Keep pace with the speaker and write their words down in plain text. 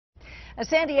A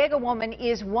San Diego woman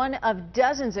is one of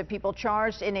dozens of people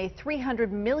charged in a $300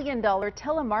 million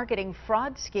telemarketing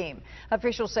fraud scheme.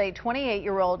 Officials say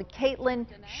 28-year-old Caitlin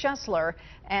Schussler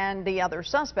and the other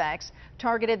suspects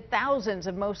targeted thousands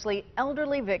of mostly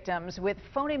elderly victims with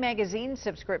phony magazine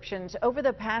subscriptions over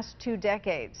the past 2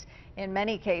 decades. In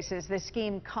many cases, the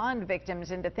scheme conned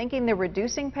victims into thinking they're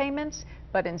reducing payments,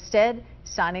 but instead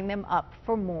signing them up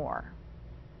for more.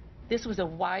 This was a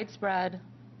widespread,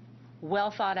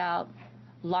 well thought out,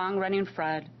 long-running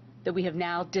fraud that we have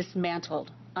now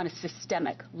dismantled on a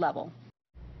systemic level.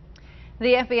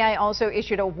 The FBI also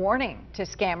issued a warning to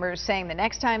scammers, saying the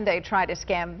next time they try to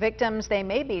scam victims, they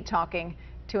may be talking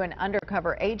to an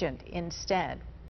undercover agent instead.